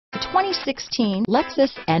2016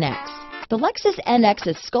 Lexus NX. The Lexus NX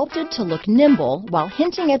is sculpted to look nimble while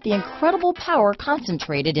hinting at the incredible power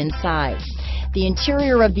concentrated inside. The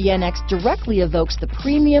interior of the NX directly evokes the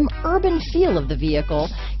premium urban feel of the vehicle,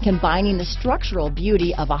 combining the structural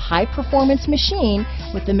beauty of a high-performance machine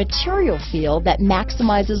with the material feel that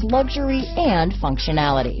maximizes luxury and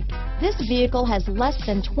functionality. This vehicle has less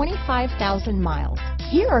than 25,000 miles.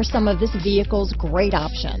 Here are some of this vehicle's great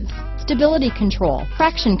options: stability control,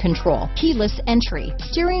 traction control, keyless entry,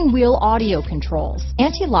 steering wheel audio controls,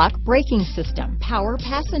 anti-lock braking system, power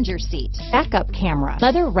passenger seat, backup camera,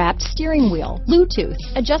 leather-wrapped steering wheel, Bluetooth,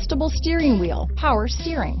 adjustable steering wheel, power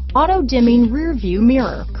steering, auto-dimming rear view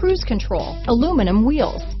mirror, cruise control, aluminum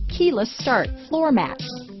wheels, keyless start, floor mats,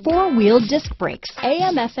 four-wheel disc brakes,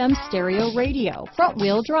 AM/FM stereo radio,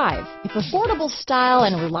 front-wheel drive. If affordable style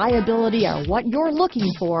and reliability are what you're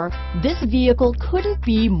looking for, this vehicle couldn't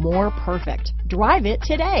be more perfect. Drive it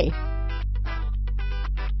today.